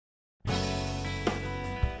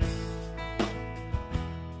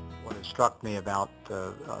struck me about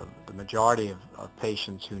the majority of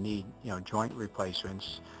patients who need, joint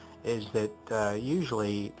replacements is that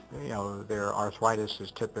usually, their arthritis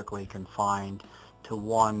is typically confined to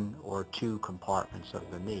one or two compartments of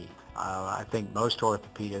the knee. I think most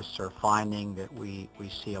orthopedists are finding that we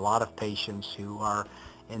see a lot of patients who are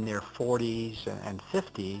in their 40s and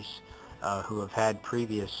 50s who have had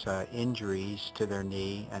previous injuries to their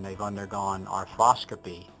knee, and they've undergone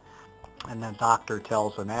arthroscopy. And the doctor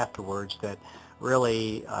tells them afterwards that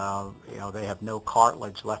really, they have no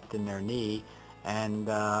cartilage left in their knee, and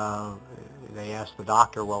they ask the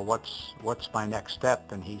doctor, well, what's my next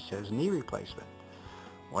step? And he says, knee replacement.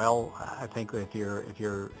 Well, I think if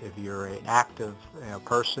you're an active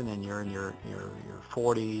person and you're in your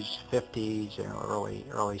 40s, 50s,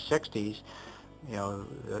 early 60s,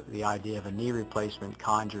 the idea of a knee replacement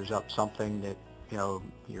conjures up something that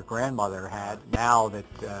your grandmother had. Now that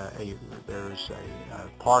there's a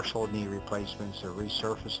partial knee replacements or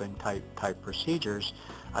resurfacing type procedures,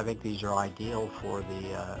 I think these are ideal for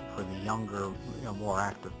the younger, more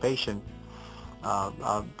active patient.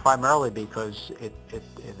 Primarily because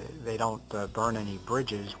they don't burn any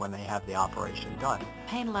bridges when they have the operation done.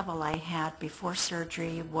 Pain level I had before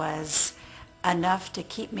surgery was enough to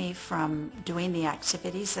keep me from doing the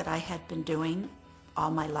activities that I had been doing all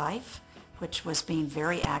my life, which was being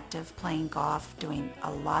very active, playing golf, doing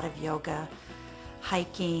a lot of yoga,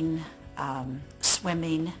 hiking,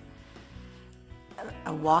 swimming,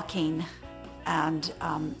 walking, and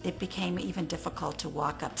it became even difficult to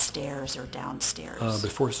walk upstairs or downstairs.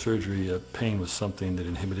 Before surgery, pain was something that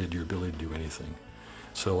inhibited your ability to do anything.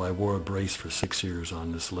 So I wore a brace for 6 years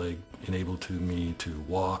on this leg, enabled me to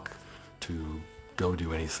walk, to go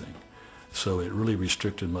do anything. So it really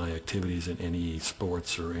restricted my activities in any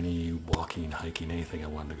sports or any walking, hiking, anything I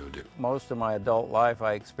wanted to go do. Most of my adult life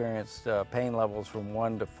I experienced pain levels from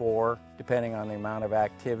 1 to 4, depending on the amount of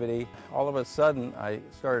activity. All of a sudden I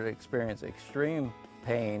started to experience extreme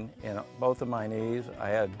pain in both of my knees. I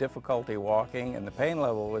had difficulty walking, and the pain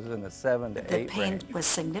level was in the 7 to 8 range. The pain was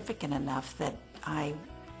significant enough that I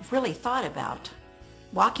really thought about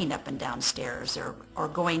walking up and down stairs or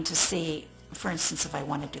going to see. For instance, if I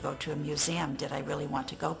wanted to go to a museum, did I really want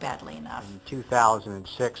to go badly enough? In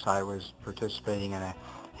 2006, I was participating in a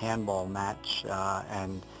handball match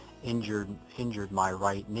and injured my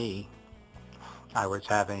right knee. I was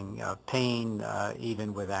having pain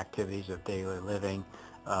even with activities of daily living,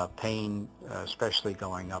 pain especially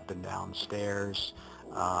going up and down stairs.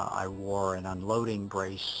 I wore an unloading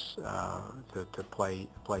brace to play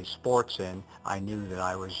sports in. I knew that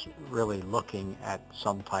I was really looking at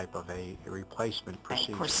some type of a replacement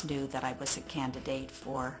procedure. I, of course, knew that I was a candidate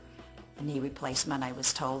for a knee replacement. I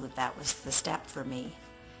was told that that was the step for me,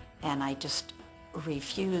 and I just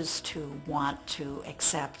refused to want to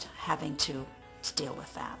accept having to deal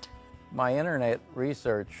with that. My internet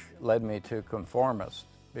research led me to Conformis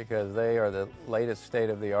because they are the latest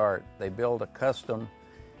state-of-the-art. They build a custom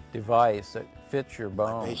device that fits your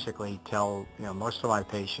bone. I basically tell most of my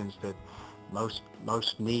patients that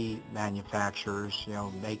most knee manufacturers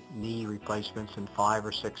make knee replacements in 5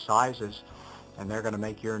 or 6 sizes, and they're going to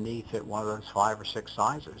make your knee fit one of those 5 or 6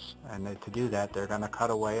 sizes. And to do that, they're going to cut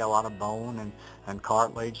away a lot of bone and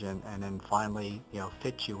cartilage, and then finally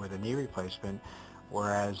fit you with a knee replacement.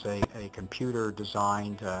 Whereas a computer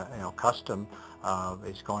designed custom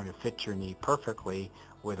is going to fit your knee perfectly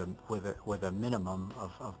with a minimum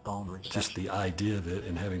of bone resection. Just the idea of it,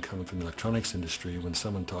 and having come from the electronics industry, when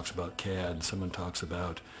someone talks about CAD, someone talks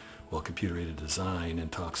about, well, computer-aided design,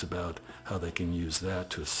 and talks about how they can use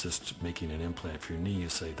that to assist making an implant for your knee, you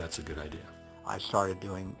say that's a good idea. I started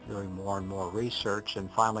doing more and more research, and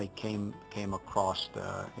finally came across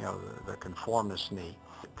the Conformis knee.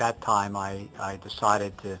 At that time, I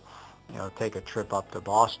decided to take a trip up to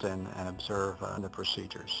Boston and observe the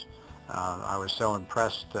procedures. I was so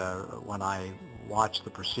impressed when I watched the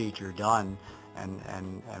procedure done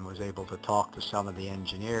and was able to talk to some of the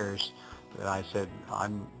engineers that I said,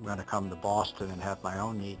 I'm going to come to Boston and have my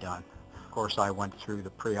own knee done. Of course, I went through the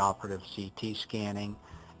preoperative CT scanning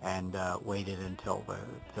and waited until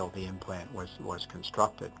the implant was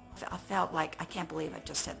constructed. I felt like, I can't believe I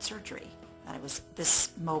just had surgery, that I was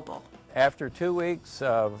this mobile. After 2 weeks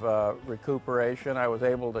of recuperation, I was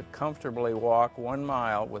able to comfortably walk 1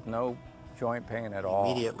 mile with no joint pain at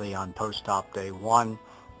all. Immediately on post-op day 1,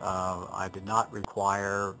 I did not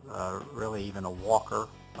require really even a walker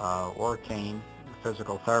or a cane. The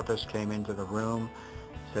physical therapist came into the room,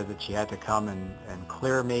 said that she had to come and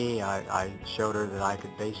clear me. I showed her that I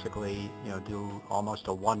could basically, do almost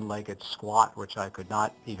a one-legged squat, which I could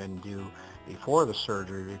not even do before the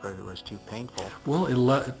surgery because it was too painful. Well,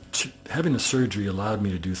 having the surgery allowed me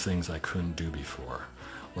to do things I couldn't do before.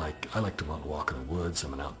 Like, I like to walk in the woods.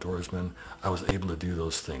 I'm an outdoorsman. I was able to do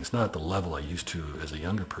those things, not at the level I used to as a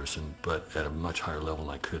younger person, but at a much higher level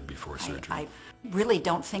than I could before surgery. I really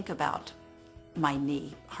don't think about my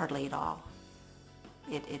knee hardly at all.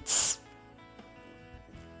 I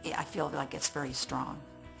feel like it's very strong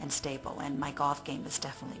and stable, and my golf game is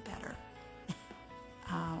definitely better.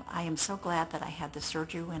 I am so glad that I had the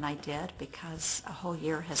surgery when I did, because a whole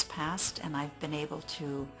year has passed and I've been able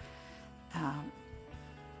to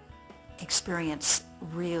experience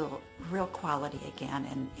real quality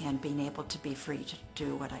again, and being able to be free to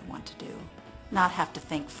do what I want to do. Not have to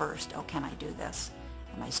think first, oh, can I do this?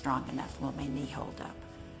 Am I strong enough? Will my knee hold up?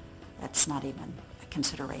 That's not even a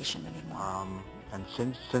consideration anymore. And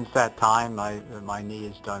since that time, my knee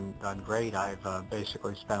has done great. I've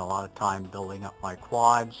basically spent a lot of time building up my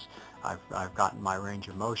quads. I've gotten my range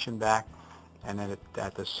of motion back. And then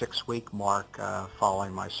at the 6-week mark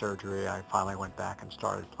following my surgery, I finally went back and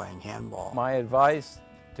started playing handball. My advice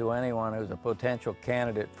to anyone who's a potential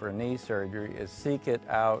candidate for knee surgery is seek it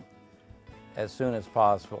out as soon as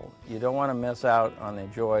possible. You don't want to miss out on the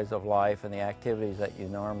joys of life and the activities that you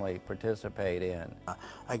normally participate in.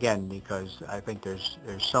 Again, because I think there's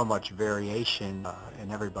so much variation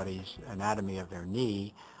in everybody's anatomy of their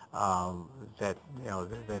knee, that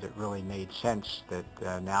that it really made sense that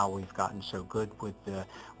now we've gotten so good with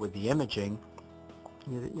the imaging,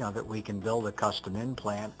 that we can build a custom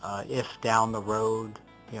implant. If down the road,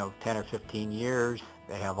 10 or 15 years,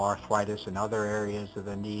 they have arthritis in other areas of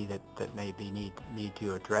the knee that maybe need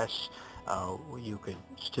to address, you could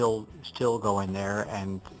still go in there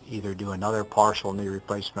and either do another partial knee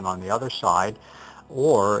replacement on the other side,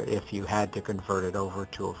 or if you had to convert it over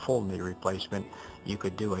to a full knee replacement, you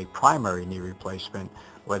could do a primary knee replacement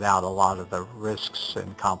without a lot of the risks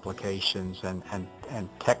and complications and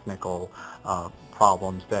technical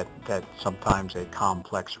problems that sometimes a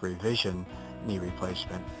complex revision knee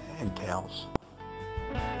replacement entails.